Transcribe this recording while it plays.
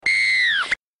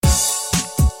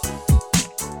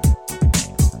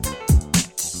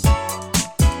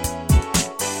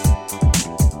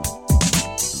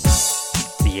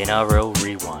NRL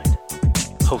Rewind,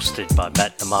 hosted by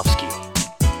Matt Namofsky.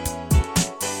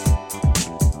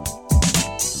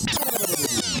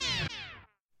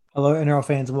 Hello, NRL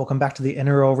fans, and welcome back to the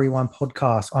NRL Rewind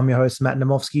podcast. I'm your host, Matt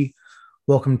Namofsky.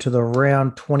 Welcome to the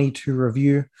round 22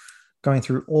 review, going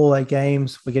through all 8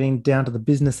 games. We're getting down to the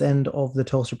business end of the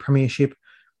Telstra Premiership.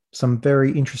 Some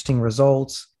very interesting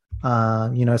results.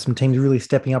 Some teams really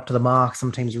stepping up to the mark,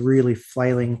 some teams really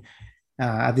flailing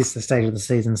at this stage of the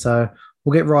season. So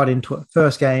we'll get right into it.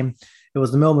 First game, it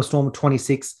was the Melbourne Storm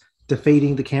 26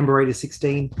 defeating the Canberra Raiders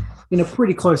 16 in a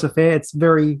pretty close affair. It's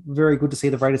very, very good to see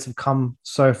the Raiders have come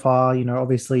so far.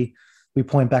 Obviously we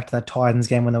point back to that Titans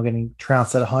game when they were getting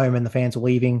trounced at home and the fans were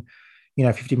leaving,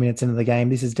 50 minutes into the game.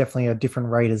 This is definitely a different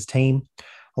Raiders team.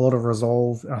 A lot of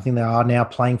resolve. I think they are now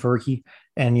playing for Ricky,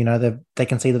 and they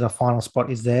can see that a final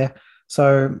spot is there.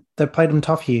 So they played them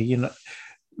tough here.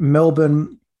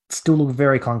 Melbourne still look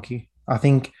very clunky. I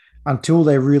think until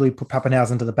they really put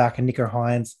Pappenhausen to the back and Nico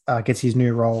Hines gets his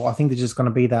new role, I think there's just going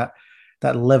to be that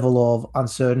level of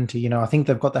uncertainty. I think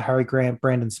they've got the Harry Grant,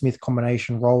 Brandon Smith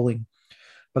combination rolling,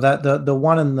 but that the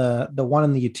one in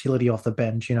the utility off the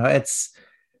bench,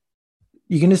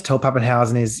 you can just tell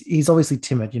Pappenhausen he's obviously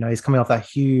timid. He's coming off that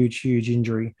huge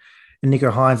injury, and Nico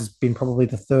Hines has been probably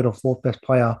the 3rd or 4th best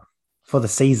player for the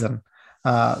season.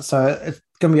 So it's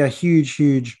going to be a huge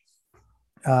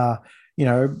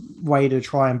way to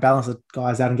try and balance the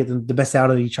guys out and get them the best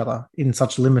out of each other in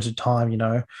such limited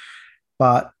time.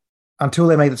 But until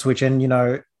they make the switch, and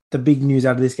the big news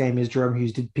out of this game is Jerome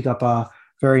Hughes did pick up a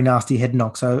very nasty head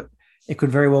knock, so it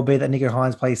could very well be that Nico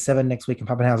Hines plays 7 next week and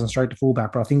Pappenhausen straight to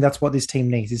fullback. But I think that's what this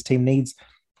team needs. This team needs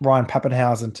Ryan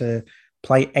Pappenhausen to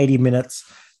play 80 minutes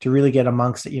to really get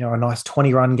amongst it, a nice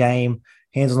 20-run game,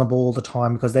 hands on the ball all the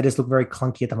time, because they just look very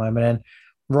clunky at the moment. And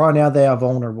right now they are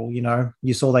vulnerable.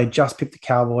 You saw they just picked the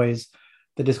Cowboys.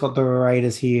 They just got the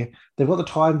Raiders here. They've got the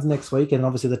Titans next week, and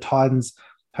obviously the Titans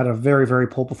had a very, very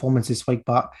poor performance this week.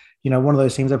 But, one of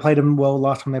those teams, they played them well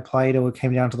last time they played, or it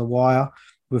came down to the wire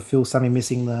with Phil Sammy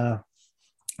missing the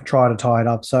try to tie it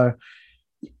up. So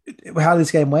how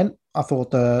this game went, I thought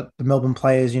the Melbourne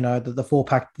players, the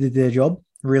 4-pack did their job,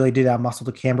 really did outmuscle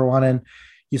the Canberra one. And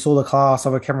you saw the class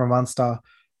of a Cameron Munster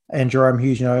and Jerome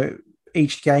Hughes.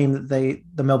 Each game that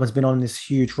the Melbourne's been on this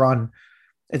huge run,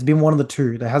 it's been one of the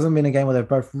two. There hasn't been a game where they've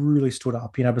both really stood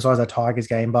up, besides that Tigers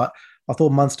game. But I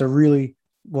thought Munster really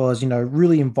was,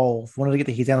 really involved, wanted to get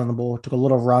his hand on the ball, took a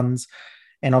lot of runs,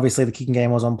 and obviously the kicking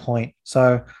game was on point.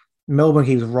 So Melbourne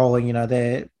keeps rolling.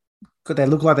 They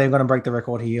look like they're going to break the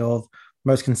record here of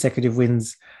most consecutive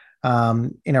wins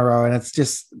in a row. And it's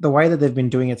just the way that they've been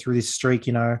doing it through this streak.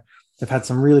 They've had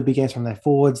some really big games from their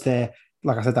forwards.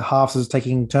 Like I said, the halves is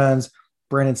taking turns.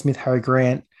 Brandon Smith, Harry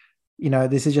Grant.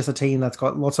 This is just a team that's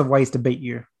got lots of ways to beat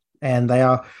you. And they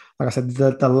are, like I said,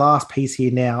 the last piece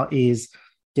here now is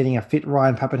getting a fit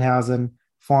Ryan Pappenhausen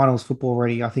finals football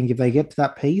ready. I think if they get to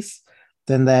that piece,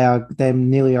 then they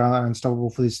nearly are unstoppable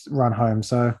for this run home.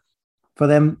 So for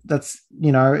them, that's,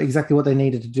 exactly what they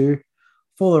needed to do.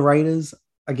 For the Raiders,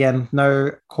 again,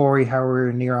 no Corey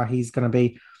Harawira-Naera. He's going to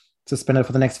be suspended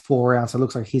for the next 4 rounds. So it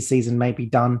looks like his season may be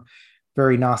done.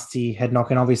 Very nasty head knock,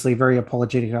 and obviously very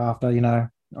apologetic after,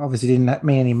 obviously didn't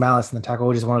mean any malice in the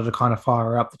tackle. Just wanted to kind of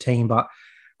fire up the team, but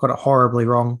got it horribly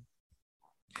wrong.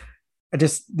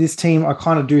 This team, I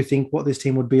kind of do think what this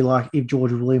team would be like if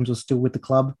George Williams was still with the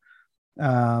club,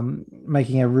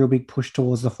 making a real big push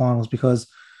towards the finals, because,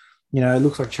 it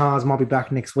looks like Charles might be back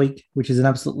next week, which is an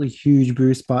absolutely huge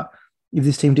boost. But if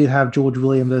this team did have George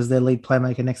Williams as their lead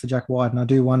playmaker next to Jack White, and I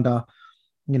do wonder,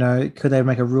 could they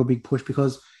make a real big push?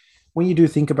 Because when you do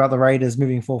think about the Raiders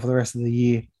moving forward for the rest of the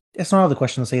year, it's not out of the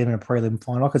question to see them in a prelim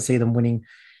final. I could see them winning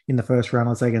in the first round,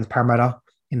 let's say against Parramatta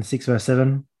in the 6 versus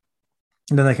 7.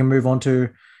 And then they can move on to,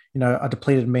 a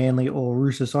depleted Manly or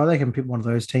Roosters side. They can pick one of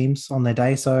those teams on their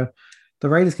day. So the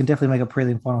Raiders can definitely make a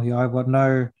prelim final here. I've got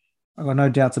no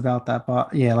doubts about that.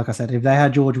 But yeah, like I said, if they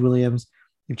had George Williams,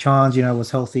 if Chance,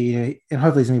 was healthy, and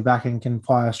hopefully he's going to be back and can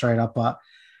fire straight up. But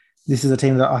this is a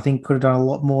team that I think could have done a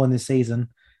lot more in this season.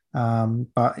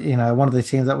 But, one of the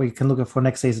teams that we can look at for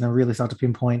next season and really start to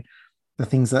pinpoint the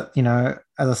things that,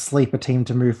 as a sleeper team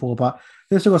to move for. But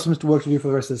they've still got some work to do for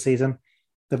the rest of the season.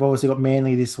 They've obviously got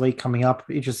Manly this week coming up.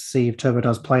 Interested to see if Turbo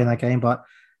does play in that game, but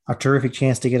a terrific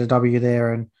chance to get a W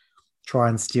there and try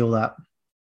and steal that.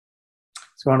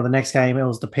 Let's go on to the next game. It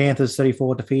was the Panthers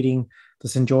 34 defeating the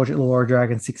St. George Illawarra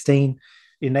Dragons 16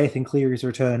 in Nathan Cleary's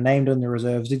return. Named in the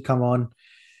reserves, did come on.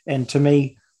 And to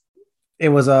me, it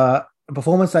was a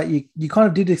performance that you kind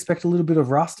of did expect a little bit of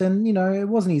rust. And, it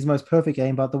wasn't his most perfect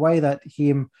game, but the way that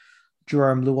him,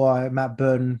 Jerome Luai, Matt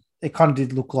Burton, it kind of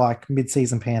did look like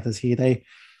mid-season Panthers here. They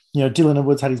Dylan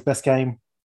Edwards had his best game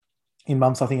in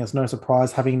months. I think it's no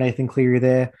surprise having Nathan Cleary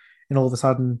there, and all of a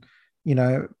sudden,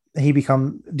 Dylan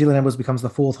Edwards becomes the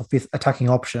fourth or fifth attacking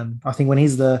option. I think when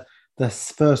he's the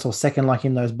first or second, like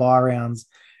in those bye rounds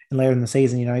and later in the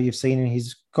season, you've seen him,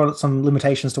 he's got some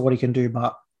limitations to what he can do.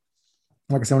 But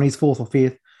like I said, when he's fourth or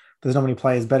fifth, there's not many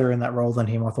players better in that role than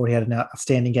him. I thought he had an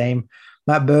outstanding game.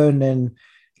 Matt Burton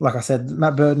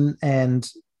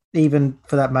and even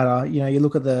for that matter, you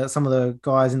look at some of the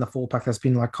guys in the four pack that's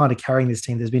been like kind of carrying this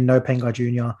team. There's been no Pengai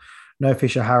Jr., no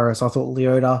Fisher Harris. I thought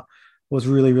Leota was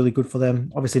really, really good for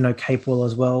them. Obviously, no Capewell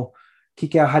as well.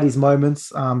 Kickout had his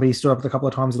moments, but he stood up a couple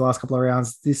of times in the last couple of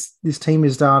rounds. This team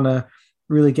is starting to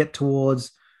really get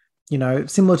towards,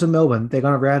 similar to Melbourne. They're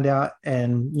going to round out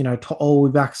and, all will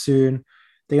be back soon.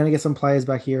 They're going to get some players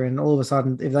back here. And all of a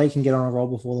sudden, if they can get on a roll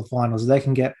before the finals, if they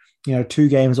can get, 2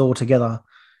 games all together,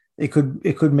 it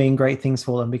could mean great things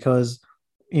for them because,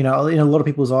 in a lot of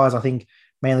people's eyes, I think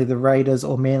mainly the Raiders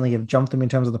or Manly have jumped them in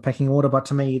terms of the pecking order. But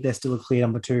to me, they're still a clear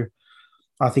number 2.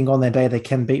 I think on their day, they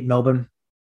can beat Melbourne.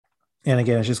 And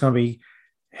again, it's just going to be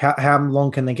how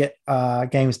long can they get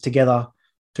games together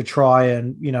to try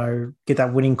and, get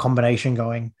that winning combination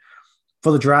going.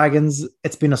 For the Dragons,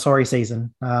 it's been a sorry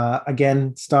season.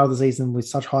 Again, start of the season with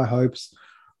such high hopes,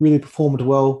 really performed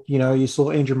well. You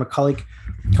saw Andrew McCulloch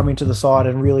come into the side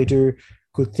and really do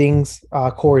good things.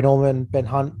 Corey Norman, Ben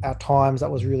Hunt at times,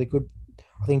 that was really good.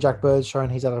 I think Jack Bird's shown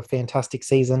he's had a fantastic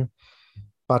season.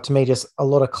 But to me, just a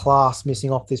lot of class missing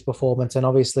off this performance. And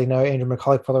obviously no Andrew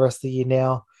McCulloch for the rest of the year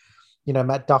now.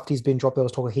 Matt Duffy's been dropped. There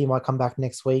was talk he might come back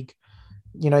next week.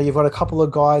 You've got a couple of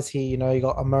guys here. You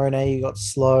got Amone, you got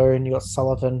Sloan, you got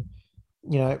Sullivan.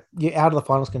 You're out of the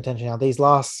finals contention now. These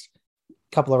last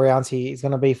couple of rounds here is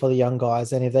going to be for the young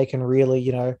guys. And if they can really,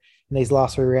 in these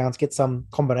last 3 rounds, get some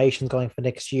combinations going for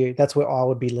next year, that's where I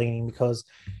would be leaning because,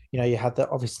 you had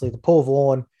obviously the Paul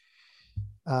Vaughan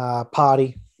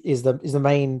party is the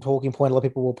main talking point. A lot of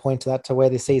people will point to that, to where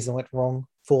this season went wrong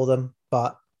for them.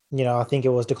 But, I think it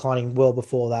was declining well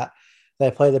before that. They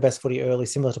played their best footy early,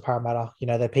 similar to Parramatta.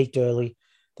 They peaked early.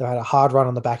 They had a hard run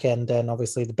on the back end. And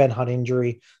obviously the Ben Hunt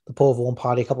injury, the Paul Vaughan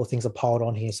party, a couple of things have piled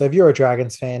on here. So if you're a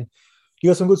Dragons fan, you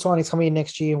got some good signings coming in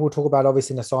next year. We'll talk about,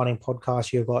 obviously, in the signing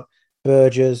podcast. You've got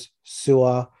Burgess,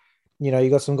 Sewer. You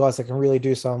got some guys that can really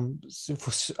do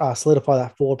solidify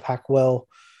that forward pack well.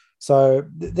 So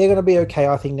they're going to be okay,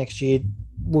 I think, next year.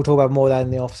 We'll talk about more of that in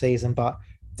the off season, but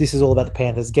this is all about the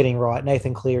Panthers getting right.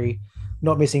 Nathan Cleary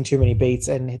not missing too many beats,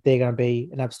 and they're going to be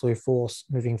an absolute force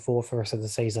moving forward for the rest of the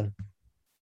season.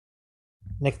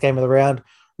 Next game of the round,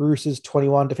 Roosters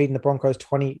 21 defeating the Broncos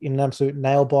 20 in an absolute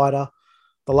nail biter.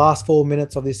 The last 4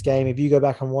 minutes of this game, if you go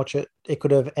back and watch it, it could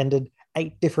have ended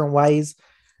 8 different ways.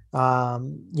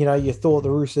 You thought the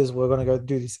Roosters were going to go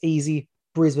do this easy.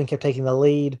 Brisbane kept taking the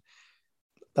lead.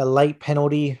 The late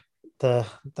penalty, the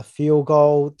field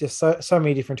goal, just so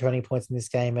many different turning points in this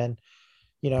game. And,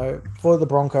 for the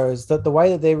Broncos, the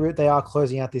way that they are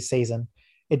closing out this season,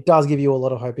 it does give you a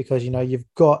lot of hope because, you've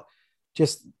got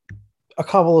just a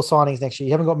couple of signings next year.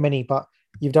 You haven't got many, but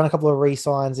you've done a couple of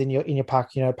re-signs in your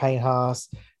pack, Payne Haas,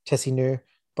 Tessie New.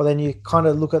 But then you kind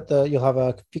of look at you'll have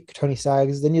a Tony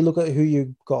Staggs. Then you look at who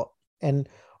you got. And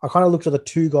I kind of looked at the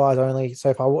 2 guys only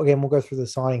so far. Again, we'll go through the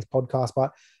signings podcast,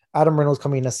 but Adam Reynolds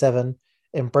coming in at 7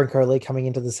 and Brenko Lee coming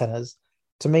into the centers.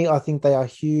 To me, I think they are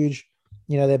huge.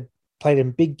 They've played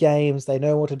in big games. They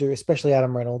know what to do, especially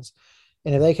Adam Reynolds.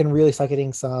 And if they can really start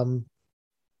getting some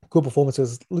good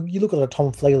performances, you look at a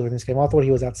Tom Flegler in this game. I thought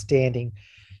he was outstanding.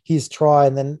 His try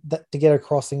and then to get a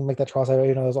crossing, make that try, so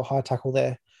there was a high tackle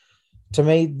there. To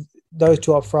me, those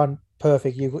 2 up front,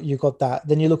 perfect. You got that.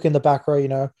 Then you look in the back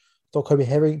row, thought Kobe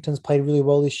Harrington's played really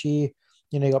well this year.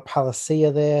 You know, you got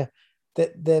Palacia there.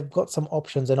 They've got some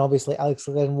options, and obviously Alex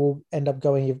Glenn will end up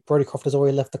going. Brody Croft has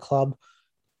already left the club.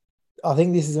 I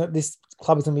think this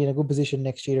club is going to be in a good position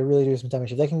next year to really do some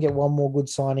damage. If they can get one more good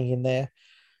signing in there,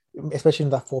 especially in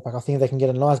that 4-pack, I think they can get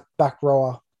a nice back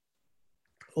rower.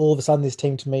 All of a sudden, this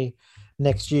team to me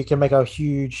next year can make a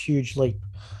huge, huge leap.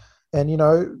 And, you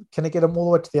know, can it get them all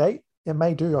the way to the 8? It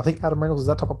may do. I think Adam Reynolds is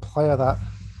that type of player that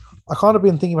I kind of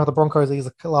been thinking about the Broncos these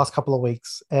last couple of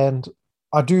weeks. And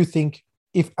I do think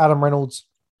if Adam Reynolds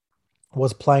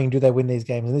was playing, do they win these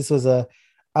games? And this was a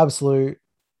absolute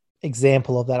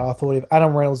example of that. I thought if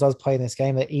Adam Reynolds does play in this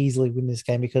game, they easily win this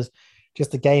game because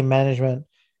just the game management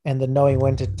and the knowing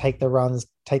when to take the runs,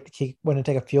 take the kick, when to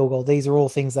take a field goal. These are all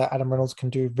things that Adam Reynolds can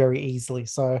do very easily.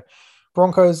 So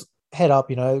Broncos head up,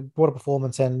 you know, what a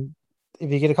performance. And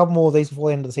if you get a couple more of these before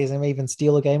the end of the season, maybe even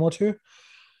steal a game or two,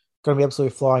 going to be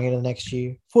absolutely flying into the next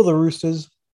year. For the Roosters,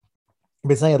 I've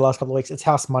been saying it the last couple of weeks, it's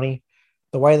house money.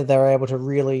 the way that they were able to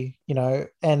really,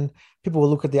 and people will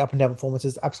look at the up and down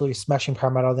performances, absolutely smashing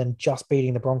Parramatta, then just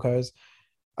beating the Broncos.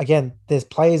 Again, there's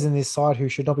players in this side who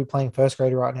should not be playing first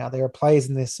grade right now. There are players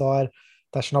in this side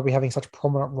that should not be having such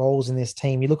prominent roles in this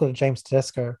team. You look at James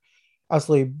Tedesco,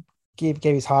 absolutely gave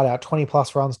his heart out, 20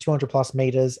 plus runs, 200 plus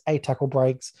meters, 8 tackle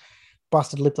breaks,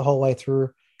 busted lip the whole way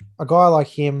through. A guy like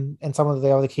him and some of the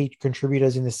other key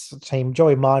contributors in this team,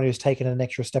 Joey Martin, who's taken an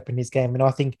extra step in his game. And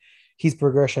I think his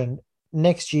progression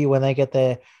next year, when they get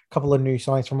their couple of new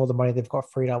signings from all the money they've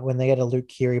got freed up, when they get a Luke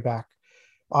Keary back,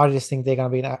 I just think they're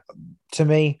going to be, to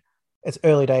me, it's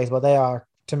early days, but they are,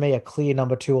 to me, a clear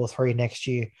number 2 or 3 next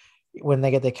year when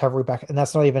they get their cavalry back. And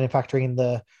that's not even factoring in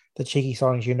the cheeky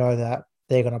signings, that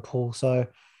they're going to pull. So,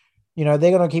 they're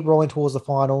going to keep rolling towards the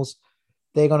finals.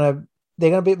 They're going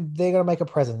to make a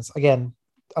presence. Again,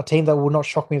 a team that will not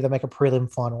shock me if they make a prelim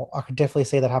final. I could definitely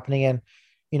see that happening. And,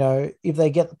 if they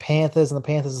get the Panthers and the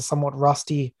Panthers are somewhat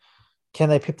rusty, can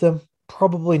they pip them?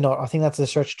 Probably not. I think that's a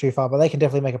stretch too far, but they can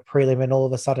definitely make a prelim, and all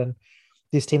of a sudden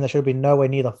this team that should have been nowhere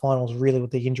near the finals, really,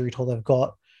 with the injury toll they've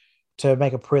got, to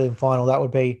make a prelim final, that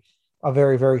would be a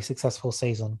very, very successful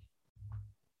season.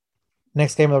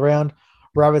 Next game of the round,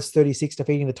 Rabbits 36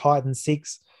 defeating the Titans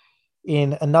 6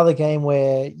 in another game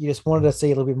where you just wanted to see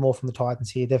a little bit more from the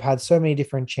Titans here. They've had so many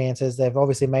different chances. They've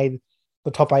obviously made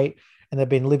the top 8 and they've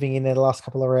been living in there the last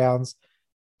couple of rounds.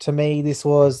 To me,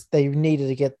 they needed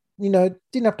to get,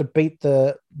 didn't have to beat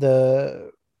the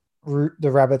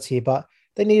Rabbits here, but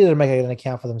they needed to make an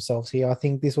account for themselves here. I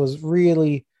think this was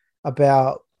really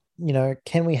about,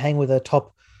 can we hang with a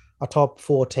top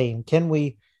 4 team? Can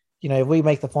we, if we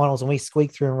make the finals and we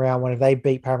squeak through in round 1, if they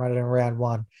beat Parramatta in round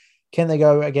 1, can they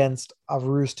go against a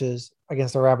Roosters,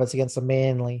 against the Rabbits, against the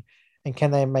Manly, and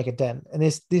can they make a dent? And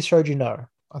this showed no.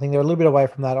 I think they're a little bit away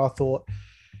from that. I thought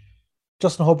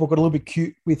Justin Holbrook got a little bit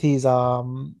cute with his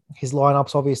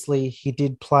lineups. Obviously, he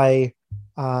did play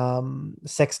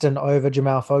Sexton over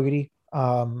Jamal Fogarty.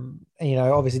 And,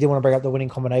 obviously didn't want to bring up the winning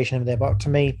combination there. But to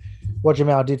me, what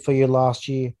Jamal did for you last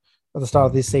year at the start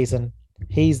of this season,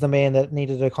 he's the man that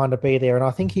needed to kind of be there. And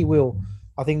I think he will.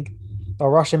 I think they'll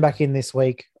rush him back in this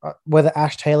week. Whether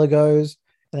Ash Taylor goes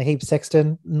and they keep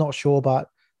Sexton, not sure. But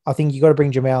I think you got to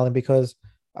bring Jamal in because,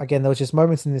 again, there was just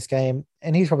moments in this game,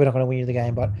 and he's probably not going to win you the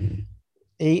game, but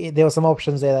there were some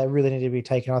options there that really needed to be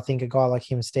taken. I think a guy like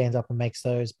him stands up and makes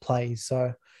those plays.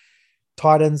 So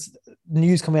Titans,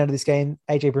 news coming out of this game,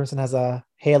 AJ Brimson has a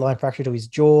hairline fracture to his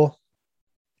jaw.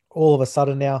 All of a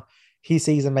sudden now, his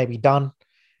season may be done.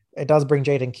 It does bring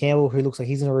Jaden Campbell, who looks like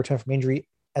he's going to return from injury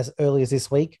as early as this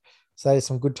week. So there's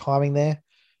some good timing there.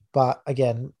 But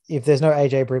again, if there's no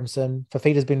AJ Brimson,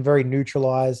 Fafita's been very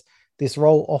neutralized. This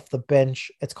role off the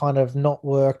bench, it's kind of not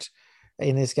worked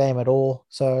in this game at all.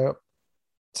 So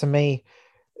to me,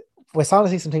 we're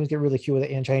starting to see some teams get really cute with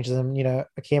it and changes them. A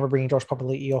Canberra bringing Josh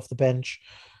Papali'i off the bench,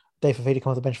 Dave Fafita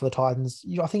comes off the bench for the Titans.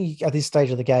 I think at this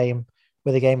stage of the game,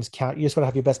 where the games count, you just got to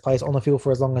have your best players on the field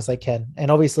for as long as they can.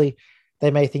 And obviously, they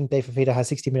may think Dave Fafita has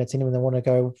 60 minutes in him and they want to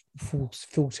go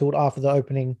full tilt after the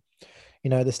opening.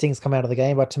 The stings come out of the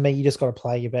game. But to me, you just got to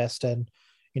play your best. And,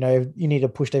 if you need to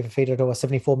push Dave Fafita to a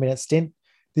 74-minute stint,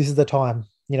 this is the time.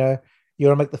 You want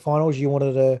to make the finals. You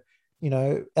wanted to,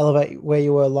 elevate where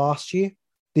you were last year.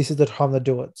 This is the time to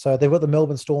do it. So they've got the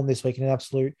Melbourne Storm this week in an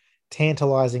absolute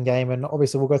tantalizing game. And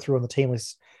obviously we'll go through on the Team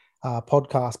List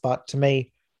podcast. But to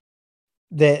me,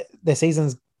 their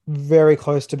season's very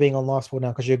close to being on life support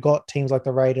now because you've got teams like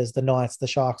the Raiders, the Knights, the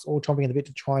Sharks, all chomping at the bit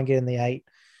to try and get in the 8.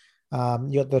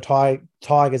 You got the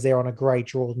Tigers there on a great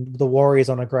draw. The Warriors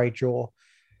on a great draw.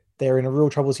 They're in a real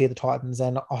troubles here, the Titans.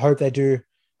 And I hope they do.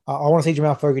 I want to see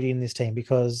Jamal Fogarty in this team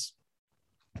because,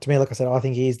 to me, like I said, I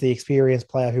think he's the experienced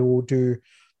player who will do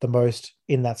the most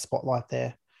in that spotlight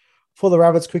there. For the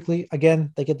Rabbits, quickly,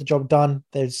 again, they get the job done.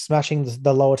 They're smashing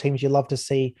the lower teams. You love to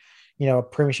see, a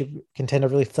premiership contender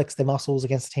really flex their muscles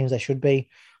against the teams they should be.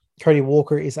 Cody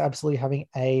Walker is absolutely having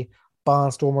a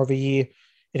barnstormer of a year.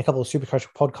 In a couple of Supercoach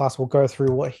podcasts, we'll go through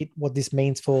what this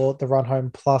means for the run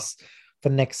home plus for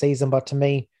next season. But to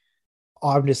me,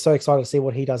 I'm just so excited to see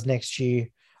what he does next year.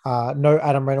 No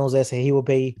Adam Reynolds there, so he will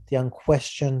be the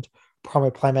unquestioned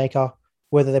primary playmaker.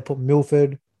 Whether they put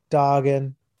Milford,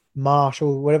 Dargan,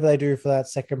 Marshall, whatever they do for that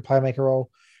second playmaker role,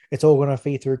 it's all going to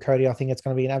feed through Cody. I think it's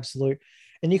going to be an absolute,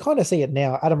 and you kind of see it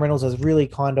now. Adam Reynolds has really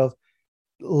kind of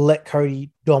let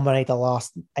Cody dominate the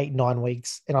last 8-9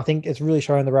 weeks, and I think it's really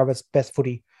showing the Rabbits' best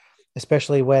footy,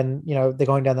 especially when they're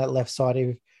going down that left side.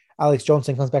 If Alex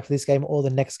Johnson comes back for this game or the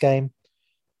next game,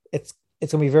 it's going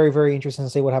to be very, very interesting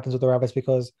to see what happens with the Rabbits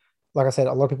because, like I said,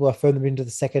 a lot of people have thrown them into the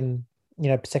second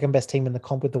best team in the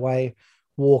comp with the way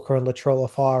Walker and Latrell are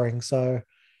firing. So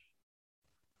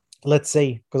let's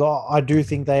see, because I do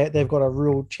think they've got a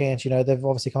real chance. They've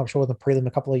obviously come short in the prelim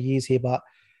a couple of years here, but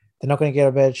they're not going to get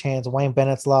a better chance. Wayne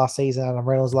Bennett's last season, Adam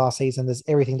Reynolds' last season, there's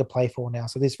everything to play for now.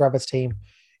 So this Rabbits team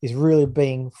is really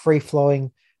being free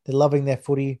flowing. They're loving their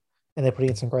footy and they're putting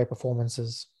in some great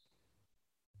performances.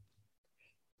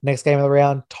 Next game of the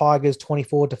round, Tigers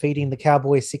 24 defeating the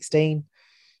Cowboys 16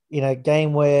 in a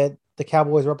game where the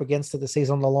Cowboys were up against it, the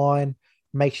season on the line,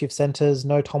 makeshift centers,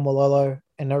 no Tom Malolo,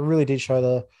 and it really did show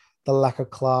the lack of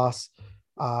class.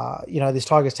 This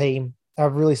Tigers team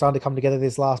have really started to come together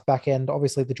this last back end.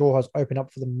 Obviously, the draw has opened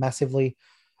up for them massively.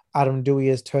 Adam Dewey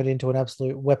has turned into an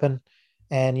absolute weapon.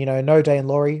 And, no Dane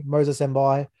Laurie, Moses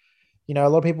Mbai. A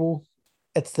lot of people,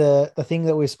 it's the thing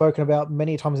that we've spoken about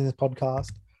many times in this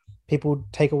podcast. People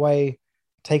take away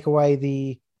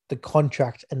the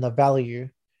contract and the value and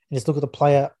just look at the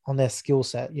player on their skill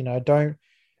set. Don't,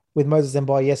 with Moses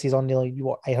Mbai, yes, he's on nearly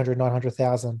 800,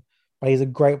 900,000, but he's a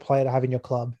great player to have in your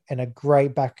club and a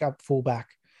great backup fullback.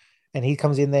 And he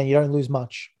comes in there and you don't lose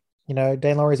much.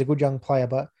 Dan Laurie is a good young player,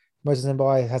 but Moses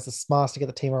Mbai has the smarts to get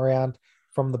the team around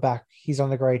from the back. He's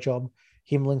done a great job.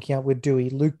 Him linking up with Dewey.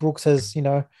 Luke Brooks has,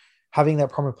 having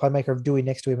that prominent playmaker of Dewey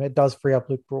next to him, it does free up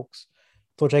Luke Brooks.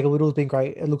 Thought Jacob Little's been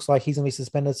great. It looks like he's going to be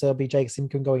suspended, so it'll be Jake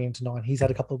Simkin going into 9. He's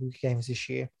had a couple of good games this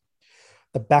year.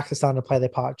 The backs are starting to play their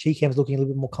part. Cheekham's looking a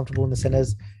little bit more comfortable in the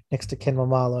centers next to Ken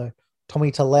Mamalo.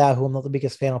 Tommy Talau, who I'm not the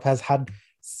biggest fan of, has had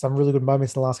some really good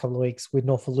moments in the last couple of weeks with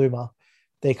Norfoluma.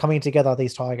 They're coming together,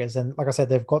 these Tigers. And like I said,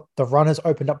 they've got the run has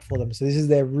opened up for them. So this is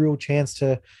their real chance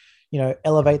to,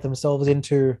 elevate themselves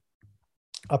into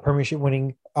a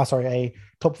a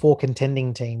top 4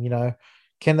 contending team.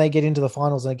 Can they get into the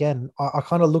finals? And again, I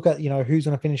kind of look at, who's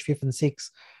going to finish 5th and 6th.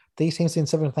 These teams in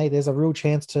 7th and 8th, there's a real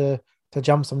chance to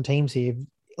jump some teams here.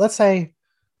 Let's say,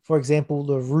 for example,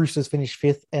 the Roosters finish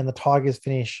 5th and the Tigers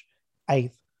finish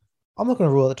 8th. I'm not going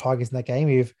to rule out the Tigers in that game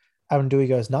if Aaron Dewey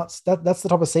goes nuts. That's the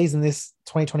type of season this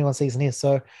 2021 season is.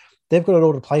 So they've got it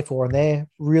all to play for, and they're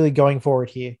really going for it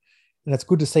here. And it's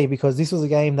good to see because this was a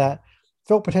game that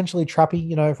felt potentially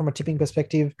trappy, from a tipping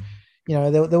perspective.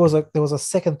 There was a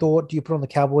second thought. Do you put on the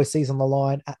Cowboys season on the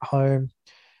line at home?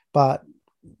 But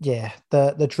yeah,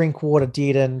 the Drinkwater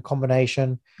Dearden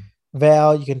combination.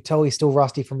 Val, you can tell he's still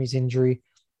rusty from his injury.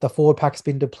 The forward pack's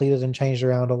been depleted and changed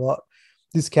around a lot.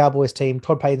 This Cowboys team,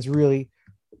 Todd Payton's really,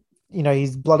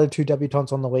 he's blooded 2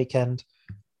 debutants on the weekend.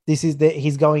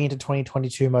 He's going into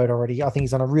 2022 mode already. I think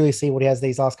he's going to really see what he has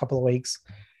these last couple of weeks.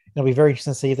 It'll be very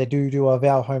interesting to see if they do a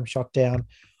Val home shutdown.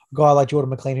 A guy like Jordan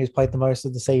McLean, who's played the most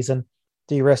of the season,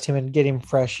 do you rest him and get him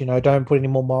fresh? Don't put any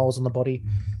more miles on the body.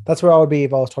 That's where I would be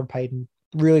if I was Todd Payton.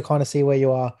 Really kind of see where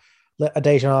you are. Let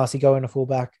Adejan Arce go in a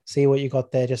fullback, see what you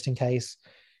got there just in case.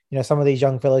 Some of these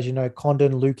young fellas,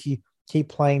 Condon, Lukey, keep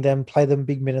playing them, play them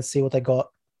big minutes, see what they got.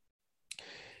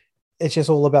 It's just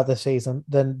all about the season,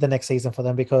 the next season for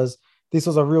them, because this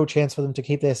was a real chance for them to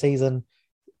keep their season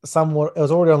somewhat. It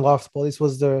was already on life support. This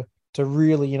was to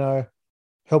really,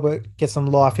 help it get some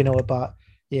life into it. But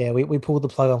yeah, we pulled the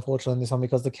plug, unfortunately, on this one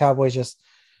because the Cowboys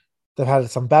they've had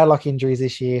some bad luck injuries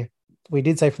this year. We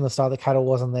did say from the start that Cattle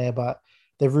wasn't there, but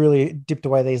they've really dipped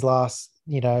away these last,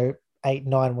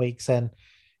 8-9 weeks. And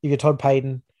if you're Todd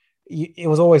Payton, it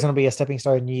was always going to be a stepping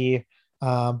stone year.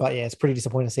 But yeah, it's pretty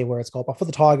disappointing to see where it's got. But for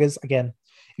the Tigers, again,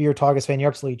 if you're a Tigers fan, you're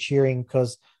absolutely cheering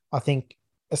because I think,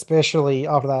 especially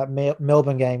after that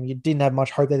Melbourne game, you didn't have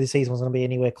much hope that this season was going to be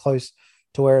anywhere close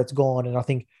to where it's gone. And I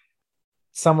think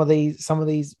some of these,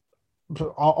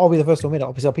 I'll be the first to admit it.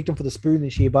 Obviously, I picked them for the spoon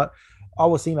this year, but I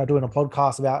was thinking about doing a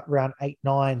podcast about round 8,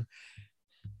 9,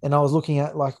 and I was looking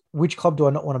at like which club do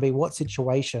I not want to be, what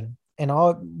situation, and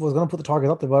I was going to put the Tigers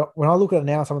up there. But when I look at it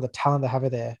now, some of the talent they have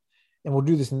there, and we'll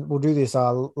do this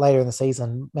later in the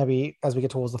season, maybe as we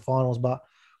get towards the finals. But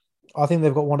I think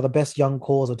they've got one of the best young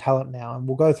cores of talent now, and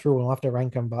we'll go through and we'll have to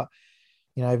rank them. But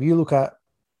if you look at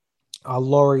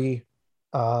Laurie,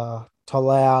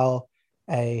 Talau,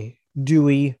 a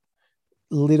Dewey,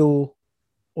 Little,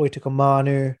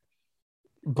 Oitakamanu,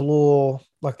 Blore,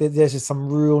 like there's just some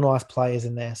real nice players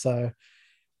in there. So,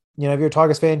 if you're a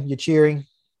Tigers fan, you're cheering,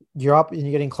 you're up and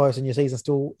you're getting close and your season's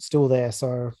still there.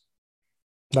 So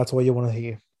that's what you want to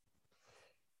hear.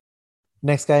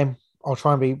 Next game, I'll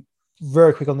try and be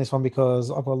very quick on this one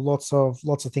because I've got lots of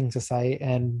things to say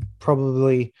and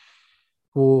probably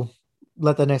will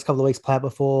let the next couple of weeks play out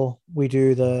before we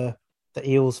do the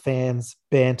Eels fans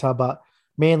banter. But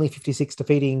Manly 56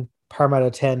 defeating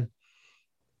Parramatta 10.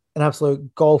 An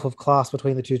absolute gulf of class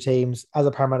between the two teams. As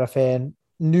a Parramatta fan,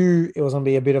 knew it was going to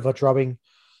be a bit of a drubbing.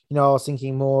 I was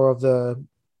thinking more of the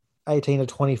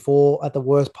 18-24 at the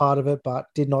worst part of it, but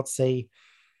did not see.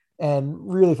 And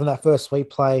really from that first sweep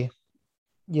play,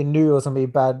 you knew it was going to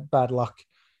be bad luck.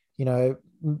 You know,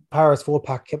 Paris forward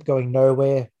pack kept going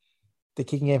nowhere. The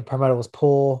kicking game parameter was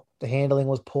poor. The handling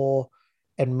was poor.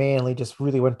 And Manly just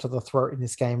really went to the throat in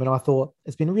this game. And I thought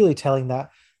it's been really telling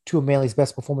that two of Manly's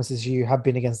best performances you have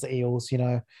been against the Eels. You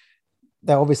know,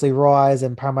 they obviously Rise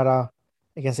and Parramatta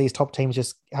against these top teams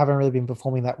just haven't really been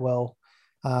performing that well.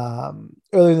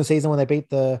 Earlier in the season when they beat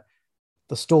the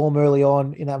Storm early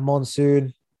on in that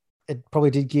monsoon, it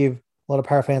probably did give a lot of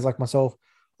Para fans like myself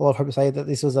a lot of hope to say that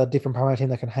this was a different Parramatta team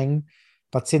that can hang.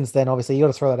 But since then, obviously, you got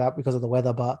to throw that out because of the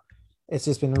weather. But it's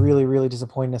just been really, really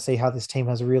disappointing to see how this team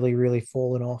has really, really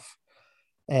fallen off.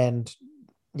 And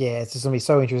yeah, it's just going to be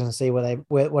so interesting to see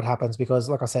what happens because,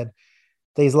 like I said,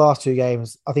 these last two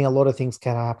games, I think a lot of things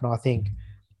can happen. I think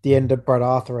the end of Brad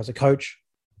Arthur as a coach.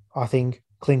 I think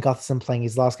Clint Gutherson playing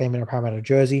his last game in a Parramatta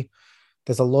jersey.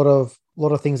 There's a lot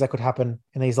of things that could happen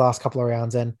in these last couple of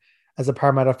rounds. And as a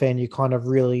Parramatta fan, you kind of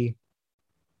really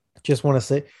just want to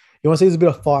see there's a bit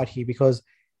of fight here because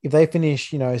if they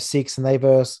finish, sixth and they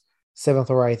verse seventh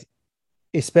or eighth,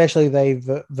 especially if they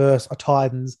verse a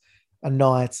Titans, a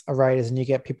Knights, a Raiders, and you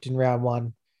get pipped in round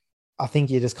one, I think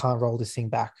you just can't roll this thing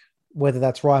back. Whether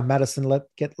that's Ryan Madison, let's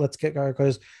get go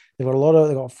because they've got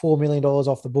 $4 million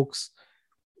off the books.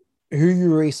 Who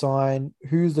you re-sign,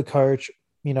 who's the coach,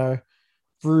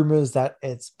 rumors that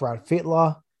it's Brad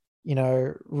Fittler,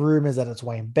 rumors that it's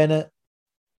Wayne Bennett.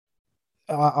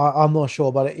 I'm not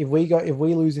sure, but if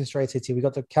we lose in straight hits here, we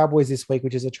got the Cowboys this week,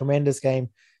 which is a tremendous game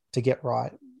to get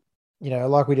right.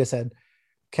 Like we just said,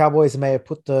 Cowboys may have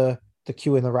put the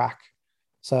Q in the rack.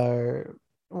 So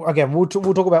again, we'll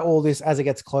talk about all this as it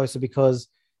gets closer because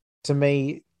to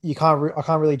me, I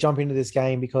can't really jump into this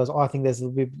game because I think there's a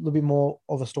little bit more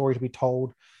of a story to be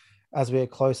told as we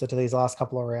get closer to these last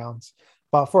couple of rounds.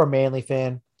 But for a Manly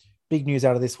fan, big news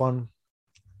out of this one.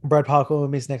 Brad Parker will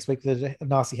miss next week with a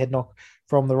nasty head knock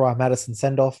from the Ryan Madison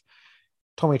send-off.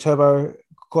 Tommy Turbo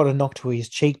got a knock to his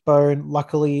cheekbone.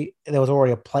 Luckily, there was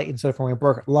already a plate inserted from where he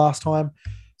broke it last time.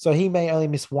 So he may only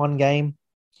miss one game.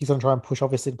 He's going to try and push,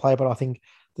 obviously, to play, but I think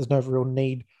there's no real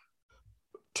need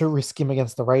to risk him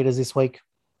against the Raiders this week.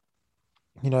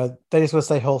 They just got to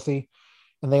stay healthy,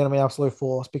 and they're going to be an absolute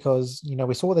force because,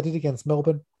 we saw what they did against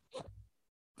Melbourne.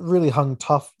 Really hung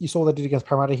tough. You saw what they did against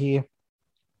Parramatta here.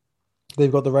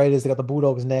 They've got the Raiders. They've got the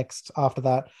Bulldogs next. After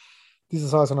that, this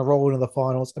is how it's going to roll into the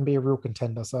finals and be a real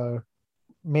contender. So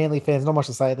Manly fans, not much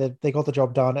to say. They got the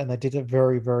job done, and they did it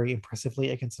very, very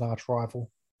impressively against an arch rival.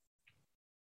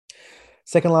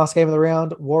 Second last game of the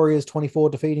round, Warriors 24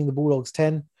 defeating the Bulldogs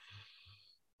 10.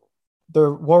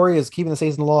 The Warriors keeping the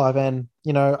season alive, and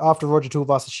after Roger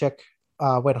Tuivasa-Sheck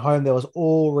went home, there was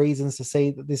all reasons to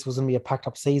see that this was going to be a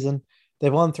packed-up season.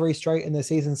 They've won 3 straight, and their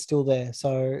season's still there.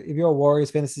 So if you're a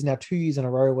Warriors fan, this is now 2 years in a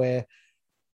row where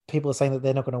people are saying that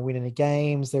they're not going to win any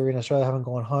games. They're in Australia, haven't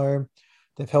gone home.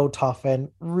 They've held tough, and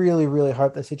really, really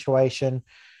hope the situation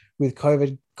with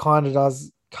COVID kind of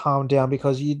does calm down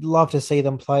because you'd love to see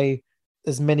them play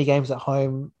as many games at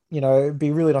home. It'd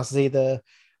be really nice to see the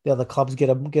other clubs get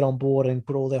on board and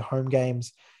put all their home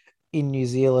games in New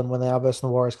Zealand when they are versus the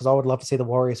Warriors, because I would love to see the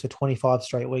Warriors for 25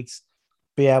 straight weeks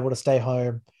be able to stay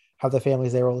home, have their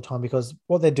families there all the time, because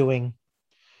what they're doing,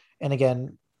 and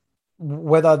again,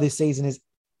 whether this season is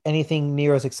anything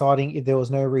near as exciting if there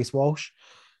was no Reece Walsh,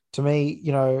 to me,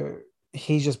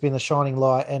 he's just been a shining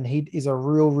light, and he is a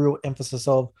real emphasis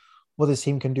of what this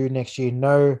team can do next year.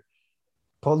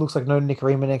 It looks like no Nick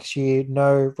Rima next year,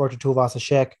 no Roger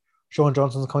Tuivasa-Sheck. Sean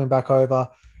Johnson's coming back over.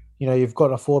 You've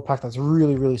got a forward pack that's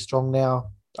really, really strong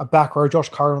now. A back row, Josh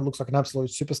Curran looks like an absolute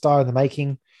superstar in the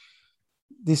making.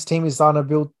 This team is starting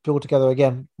to build together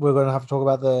again. We're going to have to talk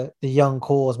about the young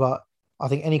cores, but I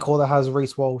think any core that has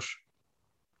Reece Walsh,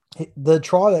 the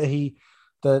try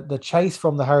that the chase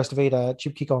from the Harris DeVita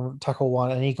chip kick on tackle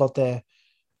one, and he got there.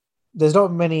 There's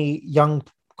not many young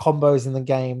combos in the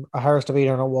game, a Harris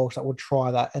DeVita and a Walsh, that would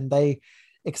try that, and they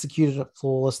executed it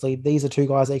flawlessly. These are two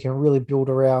guys that you can really build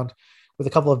around with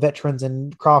a couple of veterans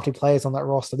and crafty players on that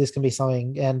roster. This can be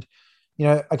something. And,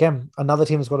 again, another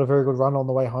team has got a very good run on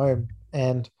the way home,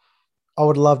 and I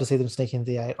would love to see them sneak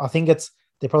into the 8. I think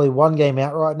they're probably one game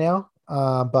out right now,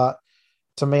 but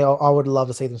to me, I would love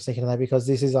to see them sneak into that because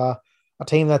this is a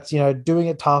team that's, doing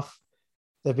it tough.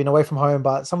 They've been away from home,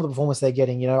 but some of the performance they're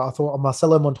getting, I thought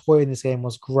Marcelo Montoya in this game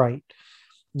was great.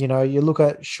 You look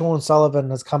at Sean Sullivan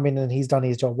has come in and he's done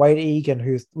his job. Wade Egan,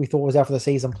 who we thought was out for the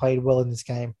season, played well in this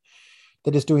game.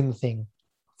 They're just doing the thing.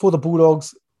 For the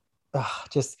Bulldogs,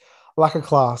 just lack of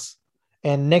class.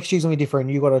 And next year's going to be different.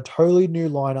 You've got a totally new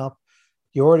lineup.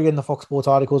 You're already in the Fox Sports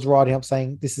articles writing up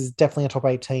saying this is definitely a top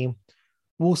 8 team.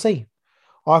 We'll see.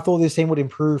 I thought this team would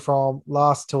improve from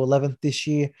last to 11th this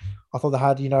year. I thought they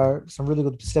had, some really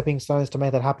good stepping stones to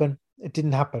make that happen. It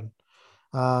didn't happen.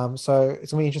 So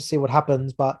it's going to be interesting to see what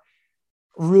happens, but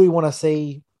really want to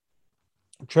see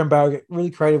Trent Barrow get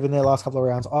really creative in their last couple of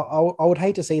rounds. I would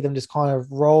hate to see them just kind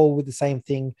of roll with the same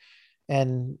thing.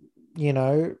 And,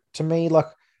 to me, like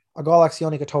a guy like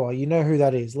Sione Katoa, you know who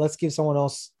that is. Let's give someone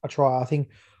else a try. I think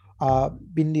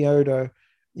Bindi Odo,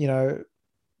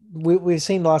 we've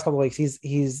seen the last couple of weeks,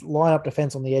 his line-up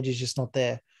defense on the edge is just not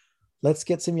there. Let's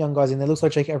get some young guys in there. Looks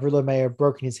like Jake Averillo may have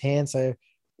broken his hand, so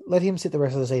let him sit the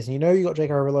rest of the season. You got Jake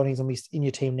Averillo and he's going to be in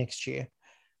your team next year.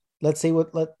 Let's see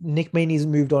let Nick Meaney's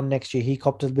moved on next year. He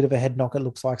copped a bit of a head knock, it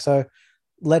looks like. So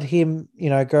let him,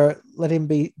 go, let him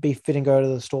be fit and go to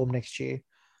the Storm next year.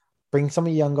 Bring some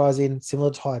of the young guys in,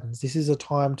 similar to Titans. This is a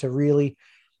time to really,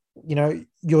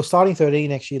 your starting 13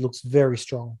 next year looks very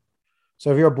strong.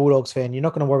 So if you're a Bulldogs fan, you're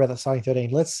not going to worry about the starting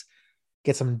 13. Let's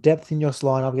get some depth in your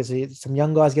lineup, get some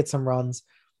young guys, get some runs.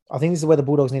 I think this is where the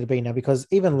Bulldogs need to be now, because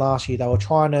even last year, they were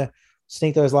trying to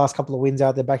sneak those last couple of wins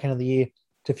out there back end of the year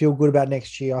to feel good about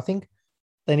next year. I think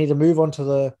they need to move on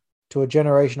to a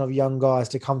generation of young guys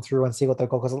to come through and see what they've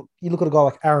got. Because you look at a guy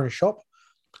like Aaron Schopp,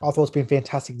 I thought it's been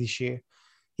fantastic this year.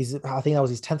 I think that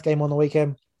was his 10th game on the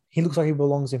weekend. He looks like he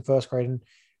belongs in first grade. And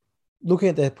looking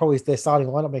at their starting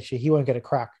lineup next year, he won't get a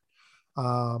crack.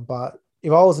 But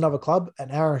if I was another club,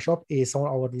 and Aaron Schopp is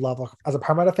someone I would love, like as a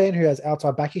Parramatta fan who has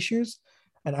outside back issues,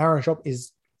 and Aaron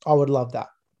Schopp I would love that.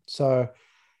 So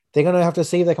they're going to have to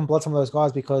see if they can blood some of those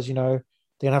guys, because, they're going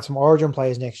to have some origin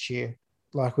players next year,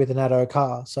 like with Anato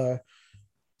Carr. So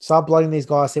start blooding these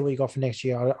guys, see what you got for next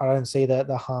year. I don't see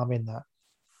the harm in that.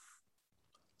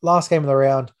 Last game of the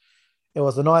round, it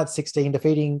was the Knights 16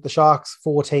 defeating the Sharks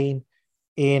 14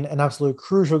 in an absolute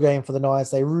crucial game for the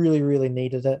Knights. They really, really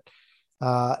needed it.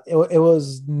 It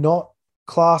was not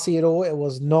classy at all. It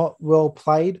was not well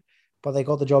played, but they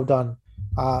got the job done.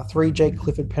 3 Jake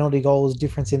Clifford penalty goals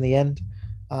difference in the end.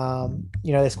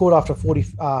 They scored after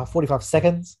 45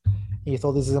 seconds. You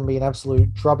thought this is going to be an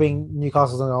absolute drubbing.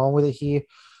 Newcastle's going to go on with it here.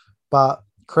 But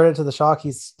credit to the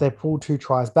Sharkies, they pulled 2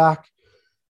 tries back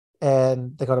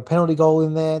and they got a penalty goal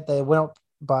in there. They went up,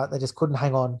 but they just couldn't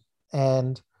hang on.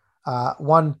 And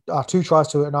 2 tries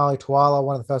to Anali Tuala,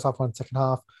 one in the first half, one in the second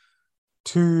half.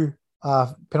 2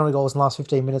 penalty goals in the last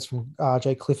 15 minutes from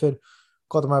Jake Clifford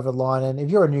got them over the line. And if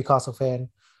you're a Newcastle fan,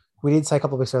 we did say a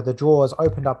couple of weeks ago, the draw has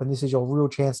opened up and this is your real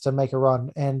chance to make a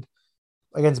run. And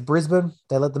against Brisbane,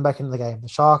 they let them back into the game. The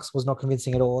Sharks was not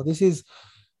convincing at all. They've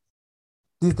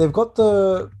got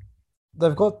a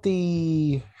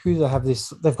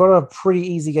pretty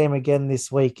easy game again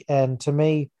this week. And to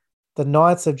me, the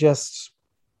Knights have just,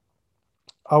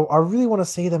 I really want to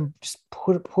see them just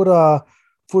put a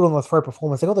foot on the throat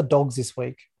performance. They got the Dogs this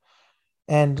week.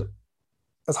 And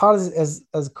as hard as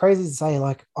crazy as to say,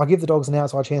 like, I'll give the Dogs an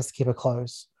outside chance to keep it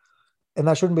close. And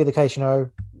that shouldn't be the case.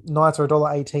 Knights are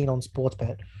 $1.18 on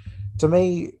Sportsbet. To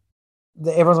me,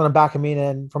 everyone's going to back them in.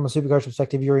 And from a Supercoach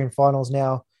perspective, you're in finals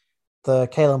now. The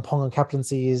Kalen Ponga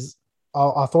captaincy is,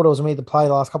 I thought it was me to play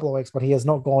the last couple of weeks, but he has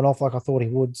not gone off like I thought he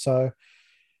would. So,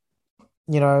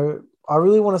 I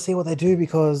really want to see what they do,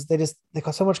 because they've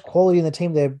got so much quality in the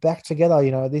team. They're back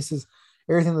together. This is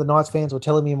everything the Knights fans were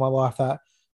telling me in my life, that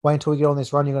wait until we get on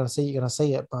this run, you're going to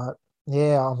see it. But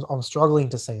yeah, I'm struggling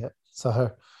to see it.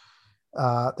 So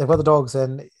they've got the Dogs,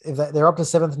 and if they're up to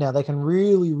 7th now, they can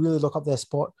really, really lock up their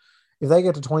spot. If they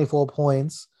get to 24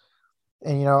 points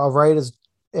and, a Raiders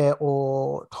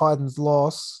or Titans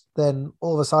loss, then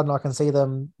all of a sudden I can see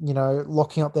them,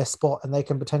 locking up their spot, and they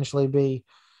can potentially be,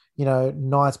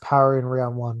 Knights power in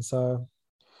round 1. So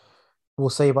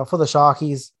we'll see. But for the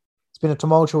Sharkies, it's been a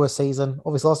tumultuous season.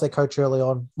 Obviously lost their coach early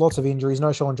on, lots of injuries,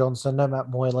 no Sean Johnson, no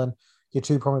Matt Moylan, your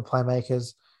 2 prominent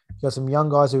playmakers. You got some young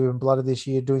guys who have been blooded this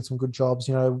year, doing some good jobs.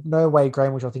 No Wade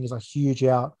Graham, which I think is a huge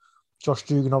out. Josh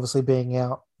Dugan obviously being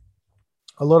out.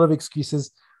 A lot of excuses.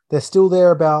 They're still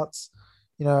thereabouts.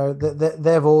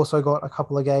 They've also got a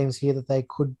couple of games here that they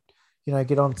could,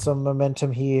 get on some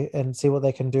momentum here and see what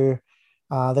they can do.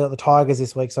 They got the Tigers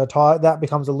this week. So that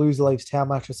becomes a loser leaves town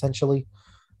match, essentially,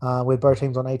 with both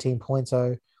teams on 18 points.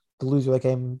 So the loser of the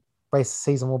game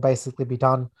season will basically be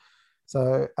done.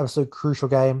 So absolute crucial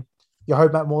game. You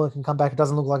hope Matt Moylan can come back. It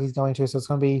doesn't look like he's going to. So it's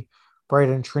going to be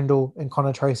Braden Trindle and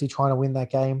Connor Tracy trying to win that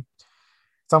game.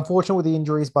 It's unfortunate with the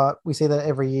injuries, but we see that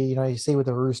every year. You see with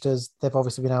the Roosters, they've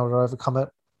obviously been able to overcome it.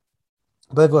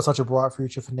 But they've got such a bright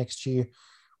future for next year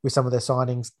with some of their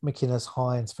signings, McInnes,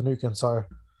 Hines, Finucane. So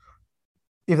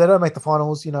if they don't make the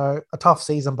finals, a tough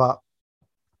season, but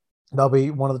they'll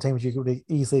be one of the teams you could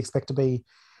easily expect to be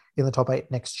in the top 8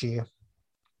 next year.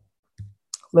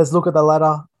 Let's look at the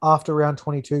ladder after round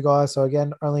 22, guys. So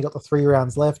again, only got the 3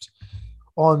 rounds left.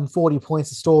 On 40 points,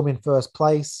 the Storm in first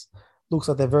place. Looks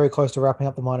like they're very close to wrapping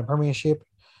up the minor premiership.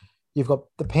 You've got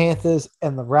the Panthers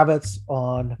and the Rabbits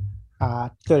on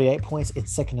 38 points in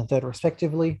second and third,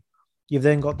 respectively. You've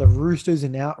then got the Roosters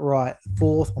in outright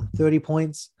fourth on 30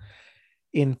 points.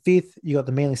 In fifth, you got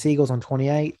the Manly Seagulls on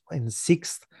 28. In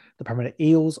sixth, the Parramatta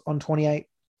Eels on 28.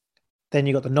 Then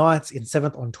you got the Knights in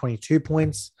seventh on 22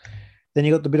 points. Then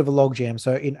you got the bit of a logjam.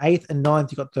 So in eighth and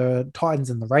ninth, you got the Titans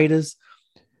and the Raiders.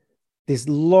 This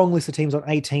long list of teams on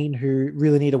 18 who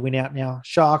really need a win out now.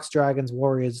 Sharks, Dragons,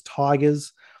 Warriors,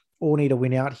 Tigers all need a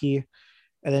win out here.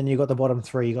 And then you got the bottom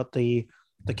 3. You got the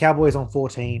Cowboys on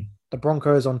 14, the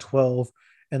Broncos on 12,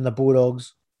 and the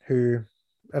Bulldogs, who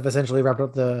have essentially wrapped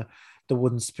up the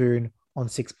wooden spoon on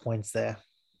 6 points there.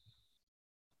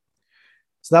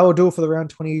 So that will do it for the round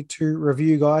 22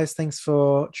 review, guys. Thanks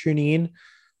for tuning in.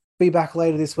 Be back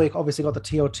later this week. Obviously got the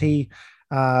TLT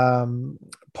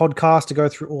podcast to go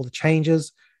through all the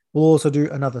changes. We'll also do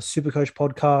another Supercoach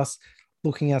podcast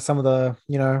looking at some of the,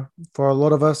 for a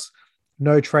lot of us,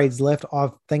 no trades left.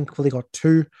 I've thankfully got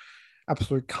 2.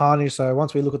 Absolute carnage. So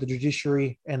once we look at the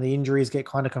judiciary and the injuries get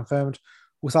kind of confirmed,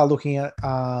 we'll start looking at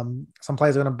some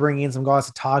players are going to bring in some guys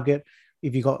to target.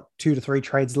 If you've got 2 to 3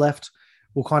 trades left,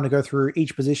 we'll kind of go through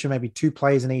each position, maybe 2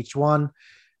 plays in each one.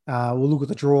 We'll look at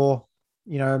the draw,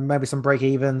 maybe some break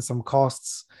even, some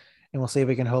costs, and we'll see if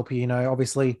we can help you.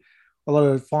 Obviously a lot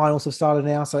of finals have started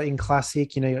now. So in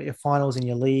Classic, you got your finals in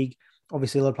your league.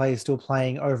 Obviously a lot of players still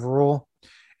playing overall.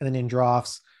 And then in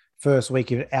drafts, first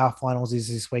week of our finals is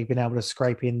this week, been able to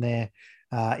scrape in there,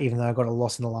 even though I got a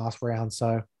loss in the last round.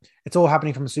 So it's all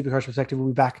happening from a Supercoach perspective. We'll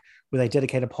be back with a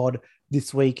dedicated pod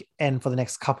this week and for the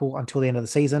next couple until the end of the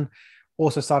season.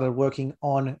 Also started working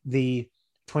on the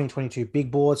 2022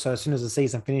 big board. So as soon as the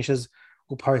season finishes,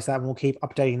 we'll post that and we'll keep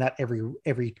updating that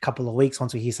every couple of weeks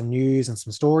once we hear some news and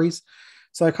some stories.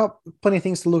 So plenty of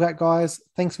things to look at, guys.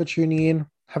 Thanks for tuning in.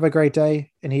 Have a great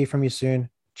day and hear from you soon.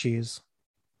 Cheers.